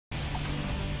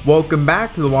Welcome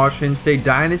back to the Washington State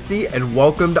Dynasty and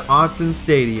welcome to Autzen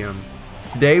Stadium.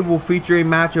 Today we'll feature a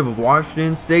matchup of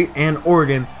Washington State and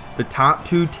Oregon, the top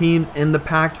two teams in the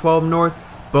Pac-12 North,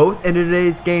 both in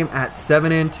today's game at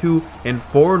 7-2 and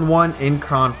 4-1 in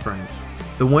conference.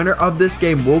 The winner of this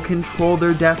game will control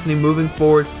their destiny moving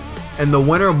forward, and the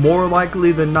winner more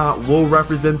likely than not will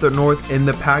represent the North in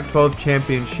the Pac-12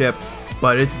 championship.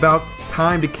 But it's about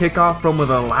time to kick off from one of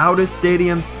the loudest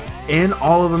stadiums in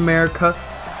all of America.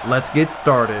 Let's get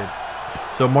started.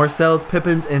 So Marcellus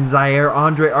Pippins and Zaire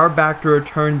Andre are back to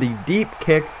return the deep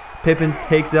kick. Pippins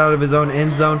takes it out of his own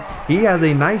end zone. He has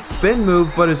a nice spin move,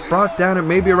 but is brought down at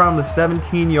maybe around the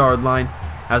 17-yard line,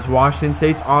 as Washington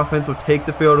State's offense will take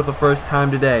the field for the first time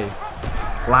today.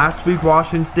 Last week,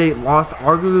 Washington State lost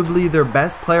arguably their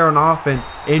best player on offense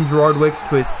in Gerard Wicks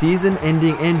to a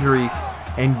season-ending injury,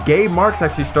 and Gabe Marks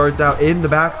actually starts out in the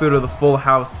backfield of the full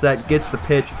house set, gets the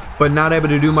pitch, but not able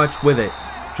to do much with it.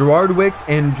 Gerard Wicks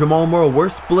and Jamal Morrow were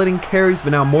splitting carries, but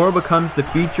now Morrow becomes the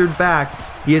featured back.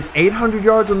 He has 800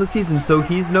 yards on the season, so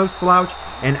he's no slouch,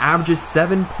 and averages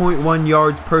 7.1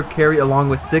 yards per carry along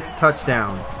with 6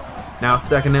 touchdowns. Now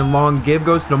second and long, give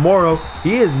goes to Morrow.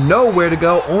 He is nowhere to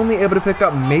go, only able to pick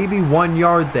up maybe 1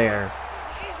 yard there.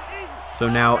 So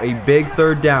now a big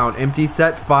third down, empty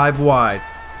set, 5 wide.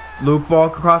 Luke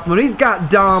Falk across the middle. He's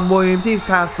got Dom Williams. He's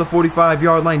past the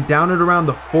 45-yard line, down at around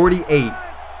the 48.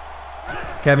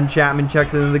 Kevin Chapman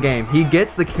checks into the game. He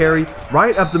gets the carry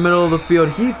right up the middle of the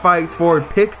field. He fights forward,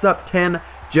 picks up 10,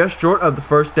 just short of the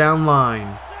first down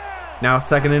line. Now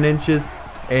second and inches,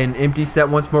 an empty set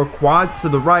once more, quads to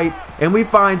the right, and we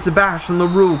find Sebastian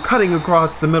LaRue cutting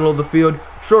across the middle of the field,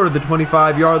 short of the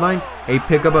 25-yard line, a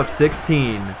pickup of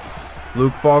 16.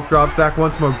 Luke Falk drops back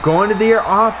once more, going to the air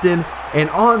often, and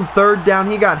on third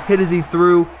down he got hit as he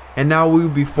threw, and now we will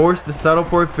be forced to settle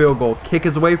for a field goal. Kick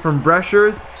is away from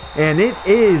Breschers, and it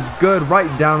is good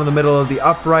right down in the middle of the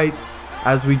uprights,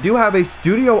 as we do have a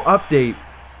studio update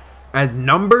as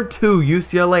number 2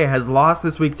 UCLA has lost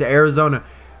this week to Arizona.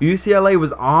 UCLA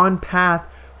was on path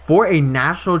for a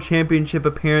national championship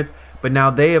appearance, but now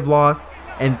they have lost,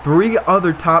 and 3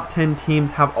 other top 10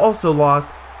 teams have also lost,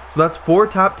 so that's 4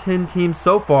 top 10 teams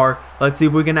so far. Let's see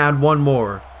if we can add one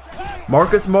more.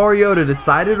 Marcus Mariota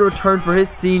decided to return for his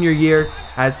senior year,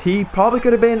 as he probably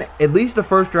could have been at least a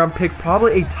first-round pick,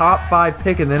 probably a top 5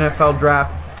 pick in the NFL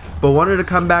draft, but wanted to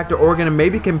come back to Oregon and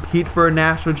maybe compete for a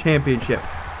national championship,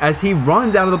 as he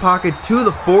runs out of the pocket to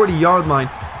the 40-yard line,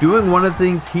 doing one of the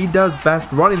things he does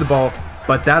best, running the ball,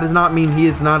 but that does not mean he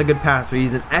is not a good passer.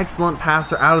 He's an excellent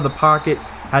passer out of the pocket,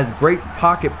 has great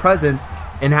pocket presence,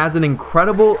 and has an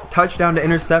incredible touchdown to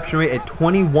interception rate at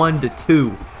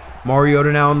 21-2.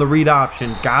 Mariota now on the read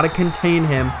option, gotta contain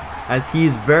him, as he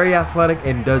is very athletic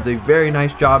and does a very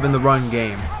nice job in the run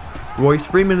game. Royce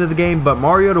Freeman to the game, but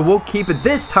Mariota will keep it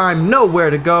this time, nowhere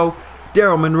to go.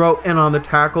 Daryl Monroe in on the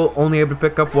tackle, only able to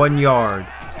pick up 1 yard.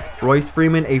 Royce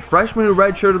Freeman, a freshman who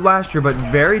redshirted last year but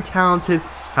very talented,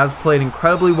 has played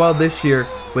incredibly well this year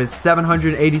with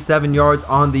 787 yards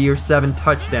on the year, 7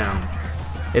 touchdowns.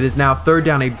 It is now third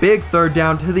down, a big third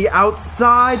down to the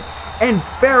outside, and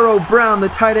Pharaoh Brown, the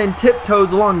tight end,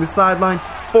 tiptoes along the sideline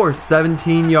for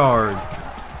 17 yards.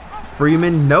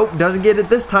 Freeman, nope, doesn't get it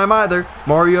this time either.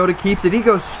 Mariota keeps it. He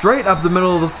goes straight up the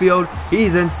middle of the field.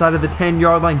 He's inside of the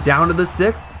 10-yard line, down to the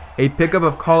 6. A pickup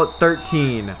of, call it,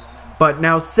 13. But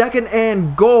now second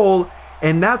and goal,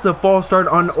 and that's a false start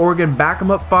on Oregon. Back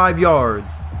him up 5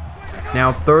 yards.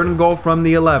 Now third and goal from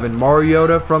the 11.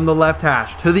 Mariota from the left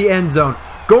hash to the end zone.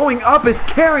 Going up is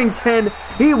Carrington.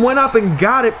 He went up and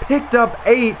got it, picked up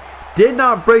 8. Did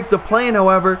not break the plane,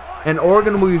 however, and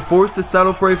Oregon will be forced to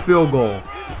settle for a field goal.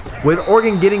 With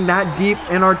Oregon getting that deep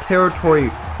in our territory,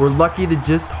 we're lucky to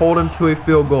just hold him to a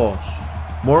field goal.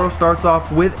 Morrow starts off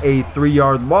with a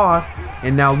 3-yard loss,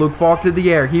 and now Luke Falk to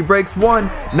the air. He breaks 1,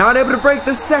 not able to break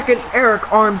the second. Eric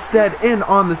Armstead in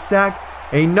on the sack.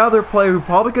 Another player who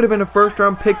probably could have been a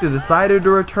first-round pick that decided to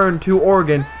return to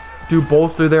Oregon to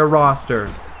bolster their roster.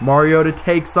 Mariota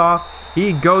takes off.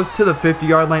 He goes to the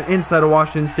 50-yard line inside of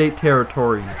Washington State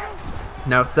territory.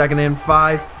 Now second and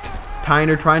 5.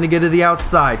 Tyner trying to get to the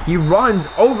outside. He runs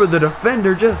over the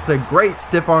defender. Just a great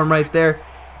stiff arm right there,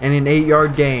 and an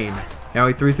 8-yard gain. Now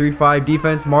a 3-3-5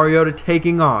 defense. Mariota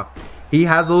taking off. He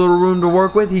has a little room to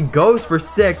work with. He goes for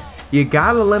 6. You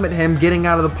gotta limit him getting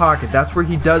out of the pocket. That's where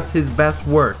he does his best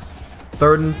work.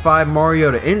 Third and 5,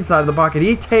 Mariota inside of the pocket.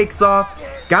 He takes off.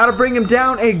 Gotta bring him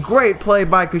down. A great play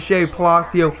by Cachet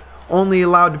Palacio. Only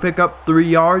allowed to pick up 3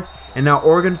 yards. And now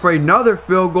Oregon for another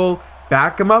field goal.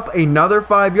 Back him up another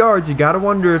 5 yards. You gotta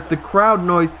wonder if the crowd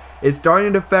noise is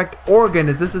starting to affect Oregon,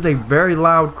 as this is a very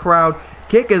loud crowd.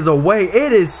 Kick is away.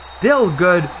 It is still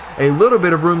good. A little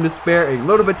bit of room to spare, a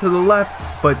little bit to the left,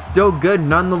 but still good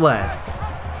nonetheless.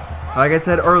 Like I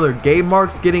said earlier, Gabe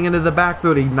Marks getting into the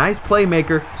backfield, a nice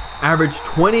playmaker, averaged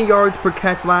 20 yards per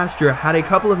catch last year, had a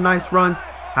couple of nice runs,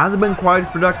 hasn't been quite as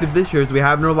productive this year as we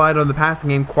haven't relied on the passing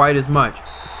game quite as much.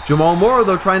 Jamal Morrow,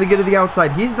 though, trying to get to the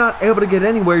outside, he's not able to get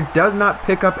anywhere, does not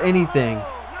pick up anything.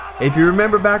 If you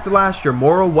remember back to last year,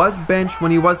 Morrow was benched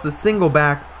when he was the single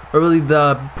back, or really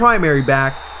the primary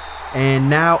back, and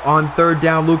now on third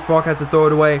down, Luke Falk has to throw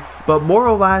it away. But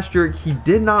Morrow last year, he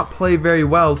did not play very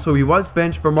well, so he was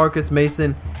benched for Marcus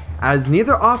Mason, as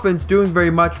neither offense doing very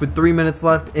much with 3 minutes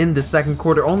left in the second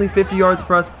quarter. Only 50 yards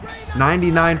for us,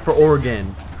 99 for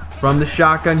Oregon. From the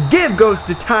shotgun, give goes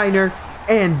to Tyner,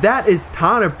 and that is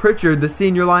Tanner Pritchard, the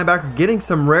senior linebacker, getting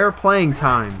some rare playing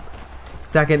time.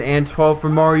 2nd and 12 for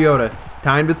Mariota.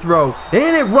 Time to throw,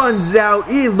 and it runs out.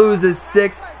 He loses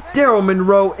 6. Daryl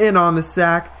Monroe in on the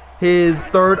sack, his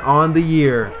 3rd on the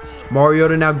year.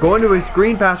 Mariota now going to a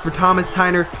screen pass for Thomas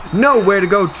Tyner. Nowhere to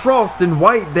go. Charleston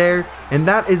White there, and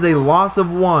that is a loss of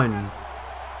 1.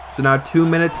 So now 2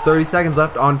 minutes, 30 seconds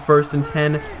left on 1st and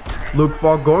 10. Luke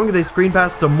Falk going with a screen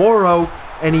pass to Morrow,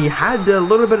 and he had a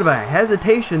little bit of a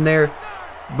hesitation there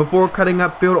before cutting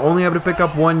upfield, only able to pick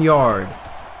up 1 yard.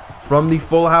 From the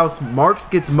full house, Marks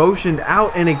gets motioned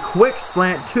out and a quick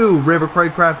slant to River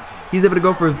Craycraft. He's able to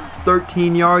go for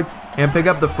 13 yards and pick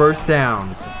up the 1st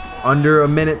down. Under a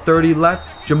minute 30 left,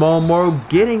 Jamal Morrow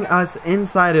getting us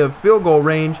inside of field goal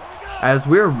range as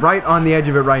we're right on the edge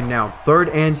of it right now.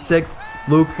 3rd and 6,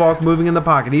 Luke Falk moving in the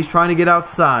pocket. He's trying to get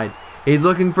outside. He's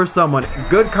looking for someone.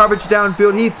 Good coverage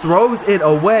downfield. He throws it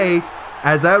away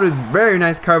as that was very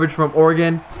nice coverage from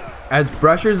Oregon. As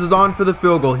Brushers is on for the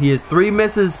field goal. He has 3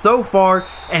 misses so far,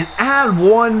 and add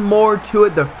 1 more to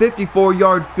it. The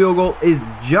 54-yard field goal is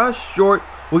just short.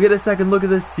 We'll get a second look at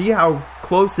this, see how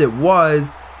close it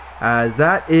was, as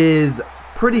that is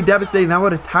pretty devastating. That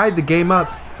would have tied the game up.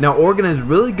 Now Oregon has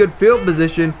really good field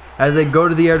position as they go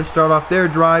to the air to start off their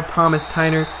drive. Thomas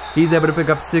Tyner, he's able to pick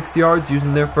up 6 yards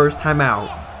using their first timeout.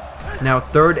 Now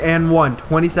 3rd and 1,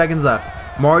 20 seconds left.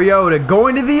 Mariota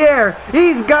going to the air.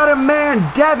 He's got a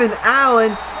man, Devin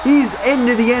Allen. He's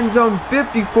into the end zone,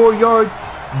 54 yards.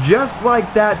 Just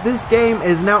like that, this game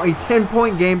is now a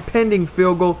 10-point game pending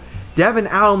field goal. Devin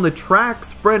Allen, the track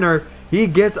sprinter, he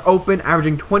gets open,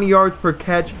 averaging 20 yards per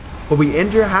catch, but we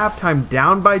enter halftime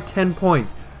down by 10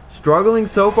 points. Struggling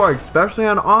so far, especially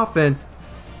on offense.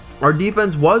 Our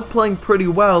defense was playing pretty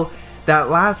well. That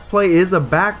last play is a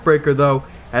backbreaker though,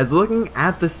 as looking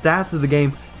at the stats of the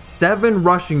game, 7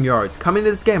 rushing yards. Coming to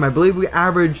this game, I believe we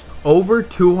averaged over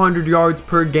 200 yards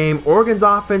per game. Oregon's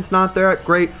offense not that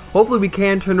great. Hopefully we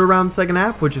can turn around the second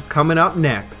half, which is coming up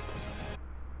next.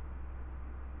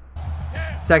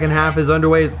 Second half is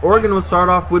underway as Oregon will start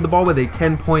off with the ball with a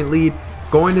 10-point lead.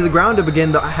 Going to the ground to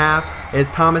begin the half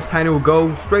as Thomas Tyner will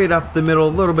go straight up the middle a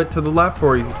little bit to the left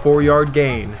for a 4-yard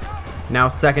gain. Now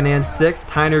 2nd and 6,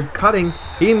 Tyner cutting.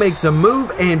 He makes a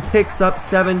move and picks up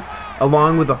 7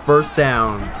 along with a 1st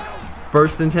down.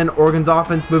 1st and 10, Oregon's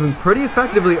offense moving pretty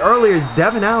effectively earlier as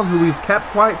Devin Allen, who we've kept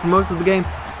quiet for most of the game,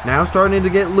 now starting to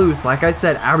get loose. Like I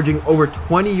said, averaging over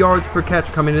 20 yards per catch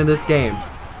coming into this game.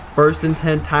 1st and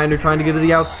 10, Tyner trying to get to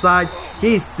the outside.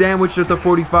 He's sandwiched at the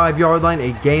 45-yard line,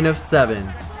 a gain of 7.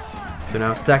 So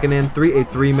now 2nd and 3, a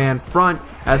 3-man front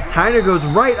as Tyner goes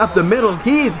right up the middle.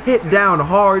 He's hit down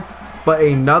hard, but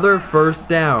another 1st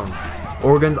down.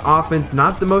 Oregon's offense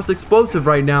not the most explosive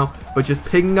right now, but just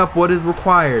picking up what is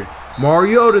required.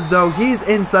 Mariota though, he's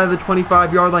inside the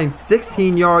 25-yard line,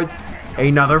 16 yards,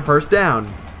 another 1st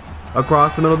down.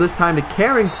 Across the middle this time to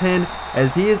Carrington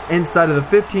as he is inside of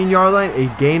the 15-yard line,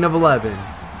 a gain of 11.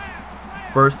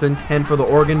 1st and 10 for the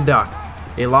Oregon Ducks.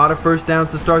 A lot of 1st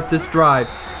downs to start this drive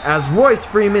as Royce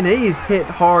Freeman, he's hit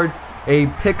hard, a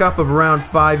pickup of around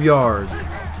 5 yards.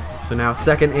 So now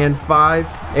 2nd and 5,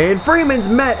 and Freeman's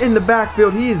met in the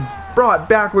backfield. He's brought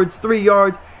backwards 3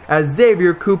 yards as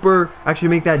Xavier Cooper, actually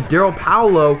make that Daryl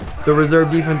Paolo, the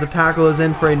reserve defensive tackle, is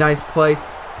in for a nice play.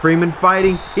 Freeman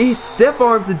fighting, he stiff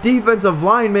arms the defensive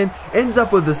lineman, ends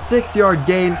up with a 6-yard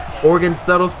gain. Oregon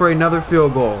settles for another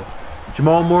field goal.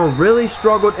 Jamal Moore really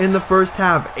struggled in the first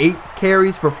half, 8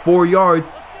 carries for 4 yards.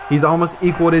 He's almost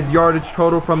equaled his yardage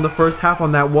total from the first half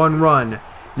on that one run.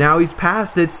 Now he's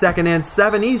past it, 2nd and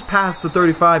 7. He's past the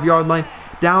 35-yard line,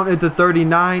 down at the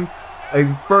 39. A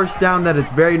 1st down that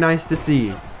is very nice to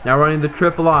see. Now running the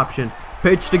triple option.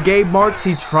 Pitch to Gabe Marks.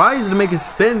 He tries to make a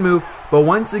spin move, but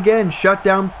once again shut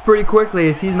down pretty quickly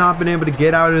as he's not been able to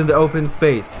get out into the open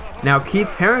space. Now Keith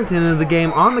Harrington into the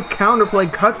game on the counter play,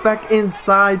 cuts back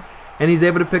inside, and he's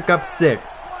able to pick up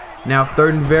 6. Now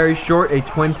 3rd and very short, a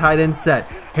twin tight end set.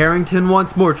 Harrington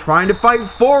once more trying to fight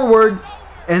forward,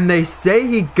 and they say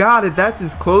he got it. That's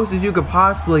as close as you could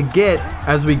possibly get,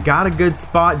 as we got a good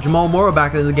spot. Jamal Morrow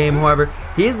back into the game, however.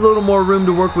 He has a little more room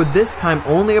to work with this time,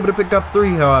 only able to pick up 3,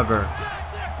 however.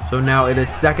 So now it is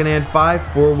 2nd and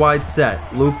 5, 4 wide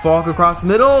set. Luke Falk across the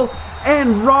middle,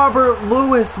 and Robert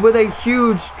Lewis with a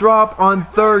huge drop on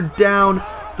 3rd down.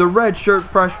 The redshirt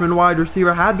freshman wide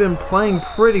receiver had been playing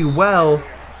pretty well,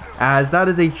 as that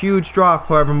is a huge drop.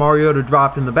 However, Mariota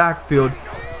dropped in the backfield.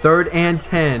 3rd and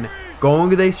 10. Going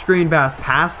with a screen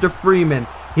pass to Freeman.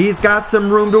 He's got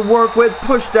some room to work with.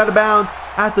 Pushed out of bounds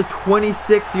at the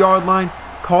 26-yard line.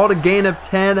 Called a gain of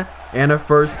 10 and a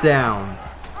 1st down.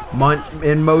 Munt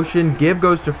in motion. Give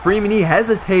goes to Freeman. He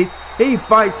hesitates. He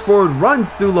fights forward.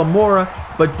 Runs through Lamora,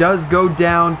 but does go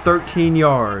down 13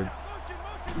 yards.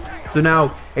 So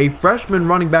now a freshman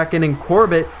running back in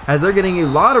Corbett, as they're getting a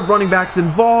lot of running backs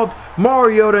involved.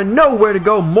 Mariota nowhere to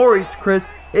go. Moritz Chris,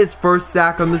 his 1st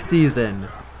sack on the season.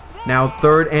 Now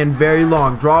 3rd and very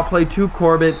long. Draw play to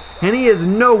Corbett, and he is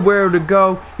nowhere to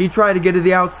go. He tried to get to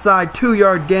the outside.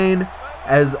 2-yard gain,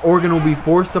 as Oregon will be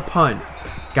forced to punt.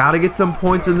 Got to get some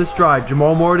points in this drive.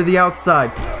 Jamal Moore to the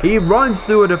outside. He runs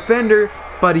through a defender,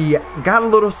 but he got a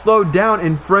little slowed down,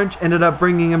 and French ended up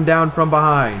bringing him down from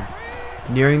behind.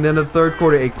 Nearing the end of the 3rd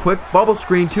quarter, a quick bubble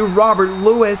screen to Robert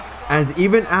Lewis, as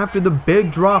even after the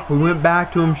big drop, we went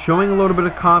back to him, showing a little bit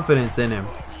of confidence in him.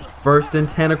 1st and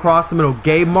 10 across the middle.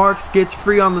 Gabe Marks gets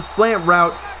free on the slant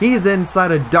route. He's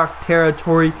inside of duck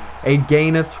territory, a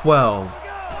gain of 12.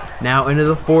 Now into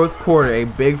the 4th quarter, a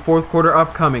big 4th quarter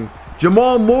upcoming.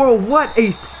 Jamal Moore, what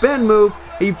a spin move.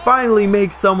 He finally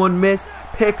makes someone miss,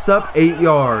 picks up 8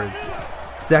 yards.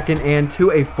 2nd and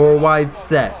 2, a 4 wide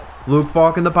set. Luke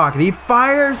Falk in the pocket. He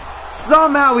fires.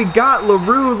 Somehow he got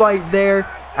LaRue right there,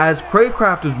 as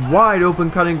Craycraft is wide open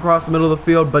cutting across the middle of the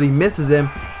field, but he misses him.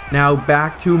 Now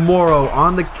back to Morrow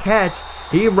on the catch.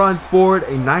 He runs forward.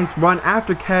 A nice run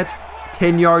after catch.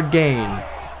 10-yard gain.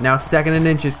 Now 2nd and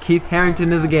inches. Keith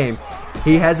Harrington in the game.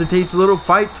 He hesitates a little.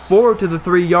 Fights forward to the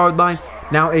 3-yard line.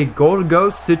 Now a goal-to-go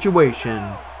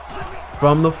situation.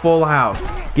 From the full house.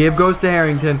 Give goes to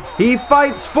Harrington. He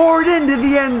fights forward into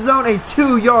the end zone. A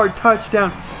 2-yard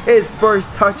touchdown. His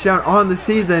 1st touchdown on the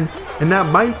season, and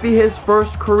that might be his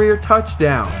 1st career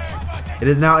touchdown. It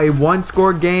is now a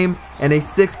 1-score game and a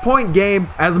 6-point game,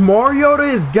 as Mariota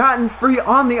has gotten free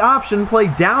on the option play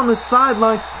down the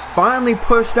sideline. Finally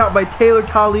pushed out by Taylor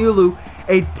Taliulu.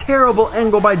 A terrible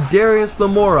angle by Darius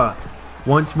Lamora.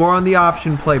 Once more on the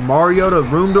option play. Mariota,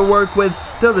 room to work with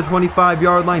to the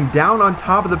 25-yard line, down on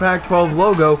top of the Pac-12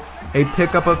 logo. A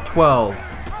pickup of 12.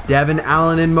 Devin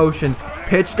Allen in motion.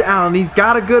 Pitch to Allen. He's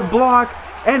got a good block,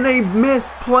 and a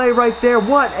missed play right there.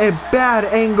 What a bad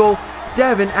angle.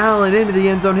 Devin Allen into the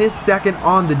end zone. His 2nd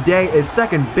on the day. His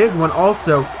 2nd big one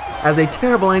also, as a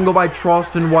terrible angle by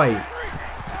Charleston White.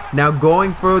 Now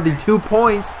going for the 2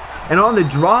 points, and on the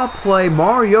draw play,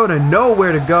 Mariota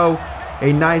nowhere to go.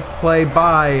 A nice play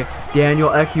by Daniel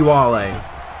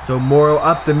Ekwale. So Morrow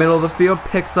up the middle of the field,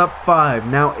 picks up 5.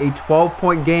 Now a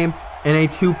 12-point game and a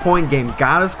 2-point game.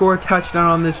 Gotta score a touchdown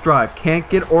on this drive. Can't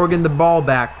get Oregon the ball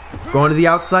back. Going to the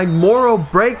outside, Morrow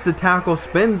breaks a tackle,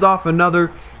 spins off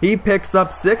another. He picks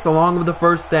up 6 along with the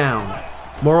 1st down.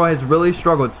 Morrow has really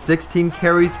struggled. 16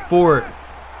 carries for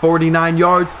 49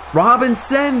 yards.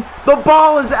 Robinson, the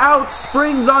ball is out,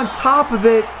 springs on top of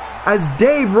it. As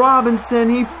Dave Robinson,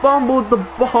 he fumbled the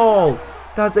ball.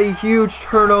 That's a huge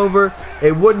turnover.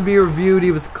 It wouldn't be reviewed. He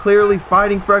was clearly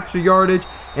fighting for extra yardage,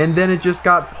 and then it just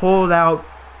got pulled out.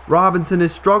 Robinson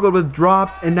has struggled with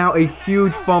drops, and now a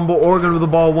huge fumble. Oregon with the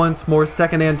ball once more.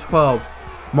 2nd and 12.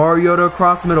 Mariota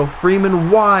across the middle. Freeman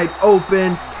wide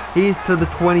open. He's to the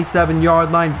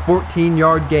 27-yard line.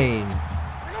 14-yard gain.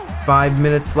 5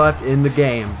 minutes left in the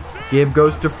game. Give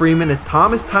goes to Freeman, as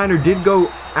Thomas Tyner did go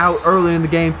out early in the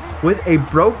game with a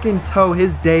broken toe.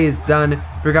 His day is done.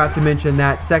 Forgot to mention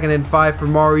that. 2nd and 5 for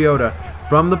Mariota.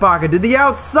 From the pocket to the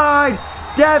outside.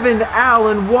 Devin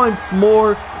Allen once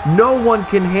more. No one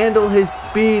can handle his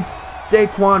speed.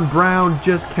 Daquan Brown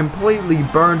just completely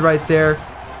burned right there.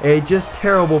 A just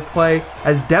terrible play,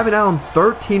 as Devin Allen,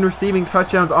 13 receiving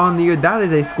touchdowns on the year. That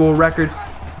is a school record.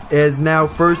 It is now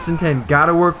 1st and 10.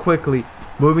 Gotta work quickly.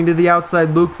 Moving to the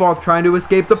outside, Luke Falk trying to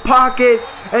escape the pocket,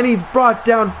 and he's brought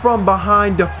down from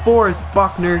behind. DeForest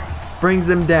Buckner brings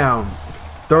him down.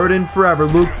 3rd and forever.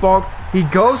 Luke Falk, he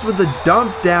goes with the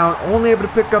dump down, only able to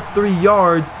pick up 3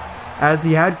 yards, as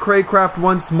he had Craycraft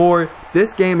once more.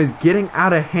 This game is getting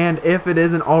out of hand, if it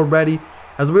isn't already,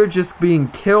 as we're just being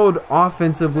killed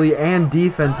offensively and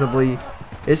defensively.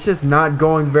 It's just not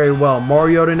going very well.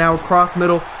 Mariota now across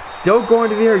middle, Still going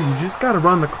to the air. You just got to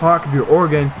run the clock if you're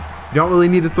Oregon. You don't really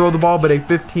need to throw the ball, but a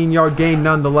 15-yard gain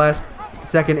nonetheless.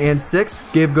 2nd and 6.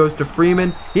 Give goes to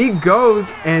Freeman. He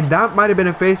goes, and that might have been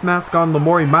a face mask on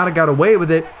Lamore. He might have got away with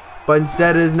it, but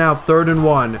instead it is now 3rd and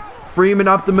 1. Freeman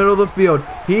up the middle of the field.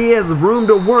 He has room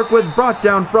to work with, brought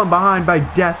down from behind by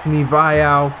Destiny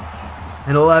Viau.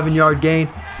 An 11-yard gain.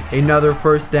 Another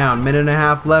first down. Minute and a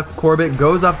half left. Corbett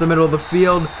goes up the middle of the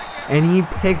field, and he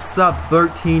picks up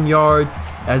 13 yards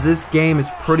as this game is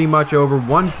pretty much over.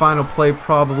 One final play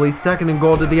probably. 2nd and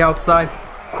goal to the outside.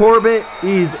 Corbett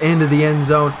is into the end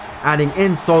zone, adding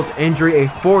insult to injury, a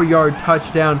 4-yard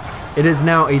touchdown. It is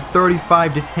now a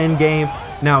 35-10 game.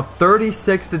 Now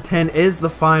 36-10 is the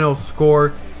final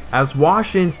score as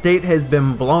Washington State has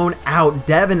been blown out.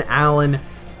 Devin Allen,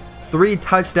 3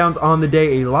 touchdowns on the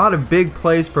day, a lot of big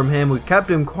plays from him. We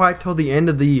kept him quiet till the end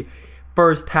of the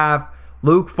first half.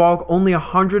 Luke Falk only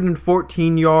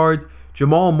 114 yards.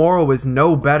 Jamal Morrow was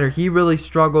no better. He really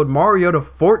struggled. Mariota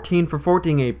 14 for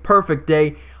 14, a perfect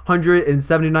day.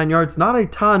 179 yards, not a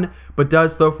ton, but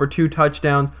does throw for 2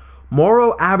 touchdowns.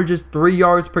 Morrow averages 3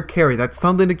 yards per carry. That's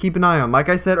something to keep an eye on. Like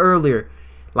I said earlier,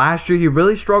 last year he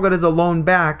really struggled as a lone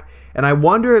back, and I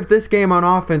wonder if this game on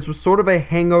offense was sort of a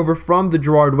hangover from the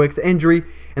Gerard Wicks injury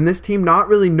and this team not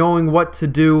really knowing what to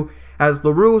do, as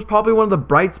LaRue was probably one of the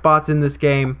bright spots in this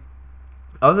game.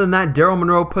 Other than that, Daryl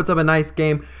Monroe puts up a nice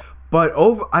game. But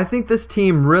I think this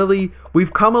team really,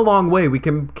 we've come a long way. We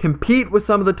can compete with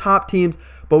some of the top teams,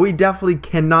 but we definitely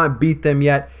cannot beat them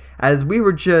yet, as we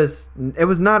were just, it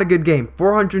was not a good game.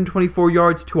 424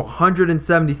 yards to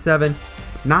 177.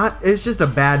 It's just a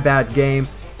bad game.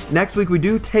 Next week we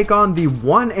do take on the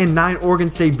 1-9 Oregon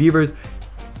State Beavers.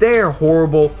 They're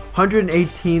horrible.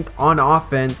 118th on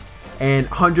offense and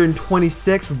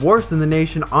 126th worst in the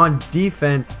nation on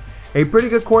defense. A pretty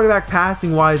good quarterback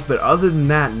passing wise, but other than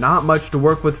that, not much to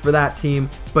work with for that team.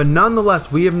 But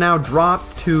nonetheless, we have now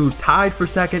dropped to tied for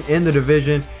 2nd in the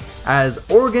division, as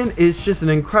Oregon is just an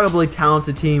incredibly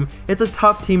talented team. It's a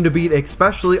tough team to beat,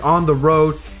 especially on the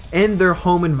road in their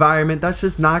home environment. That's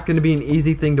just not going to be an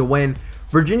easy thing to win.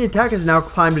 Virginia Tech has now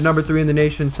climbed to number 3 in the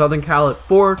nation, Southern Cal at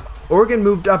 4, Oregon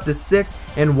moved up to 6,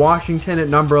 and Washington at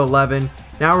number 11.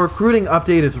 Now recruiting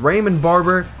update is Raymond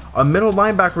Barber, a middle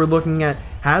linebacker we're looking at,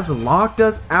 has locked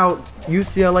us out.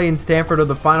 UCLA and Stanford are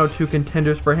the final 2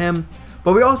 contenders for him.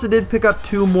 But we also did pick up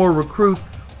 2 more recruits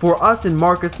for us in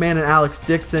Marcus Mann and Alex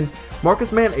Dixon.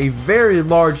 Marcus Mann, a very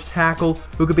large tackle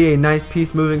who could be a nice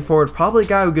piece moving forward. Probably a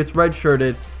guy who gets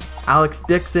redshirted. Alex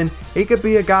Dixon, he could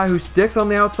be a guy who sticks on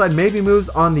the outside, maybe moves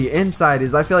on the inside,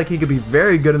 as I feel like he could be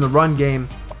very good in the run game.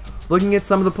 Looking at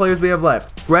some of the players we have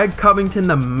left. Greg Covington,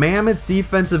 the mammoth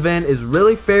defensive end, is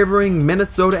really favoring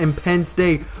Minnesota and Penn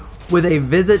State, with a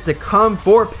visit to come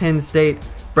for Penn State.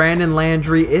 Brandon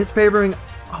Landry is favoring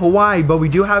Hawaii, but we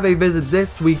do have a visit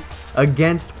this week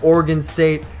against Oregon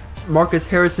State. Marcus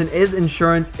Harrison is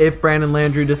insurance if Brandon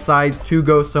Landry decides to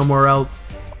go somewhere else.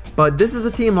 But this is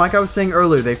a team, like I was saying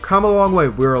earlier, they've come a long way.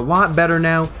 We're a lot better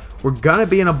now. We're going to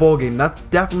be in a bowl game. That's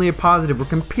definitely a positive. We're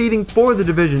competing for the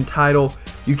division title.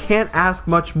 You can't ask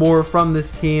much more from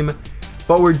this team,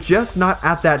 but we're just not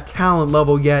at that talent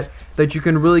level yet that you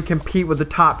can really compete with the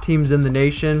top teams in the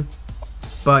nation.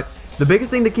 But the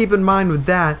biggest thing to keep in mind with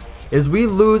that is we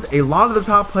lose a lot of the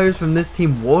top players from this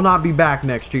team will not be back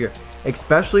next year,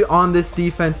 especially on this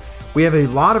defense. We have a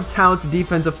lot of talented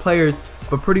defensive players,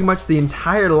 but pretty much the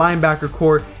entire linebacker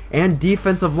core and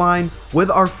defensive line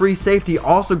with our free safety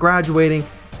also graduating.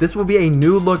 This will be a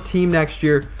new look team next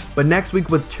year, but next week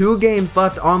with 2 games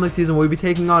left on the season, we'll be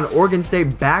taking on Oregon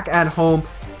State back at home.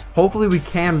 Hopefully we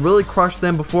can really crush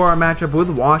them before our matchup with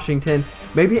Washington.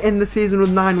 Maybe end the season with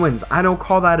 9 wins. I don't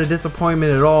call that a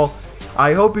disappointment at all.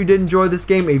 I hope you did enjoy this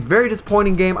game. A very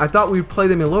disappointing game. I thought we'd play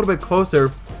them a little bit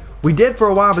closer. We did for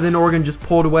a while, but then Oregon just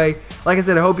pulled away. Like I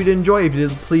said, I hope you did enjoy. If you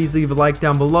did, please leave a like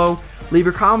down below. Leave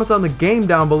your comments on the game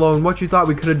down below and what you thought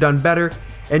we could have done better,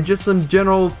 and just some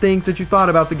general things that you thought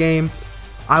about the game.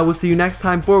 I will see you next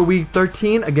time for Week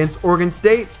 13 against Oregon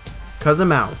State, 'cause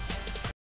I'm out.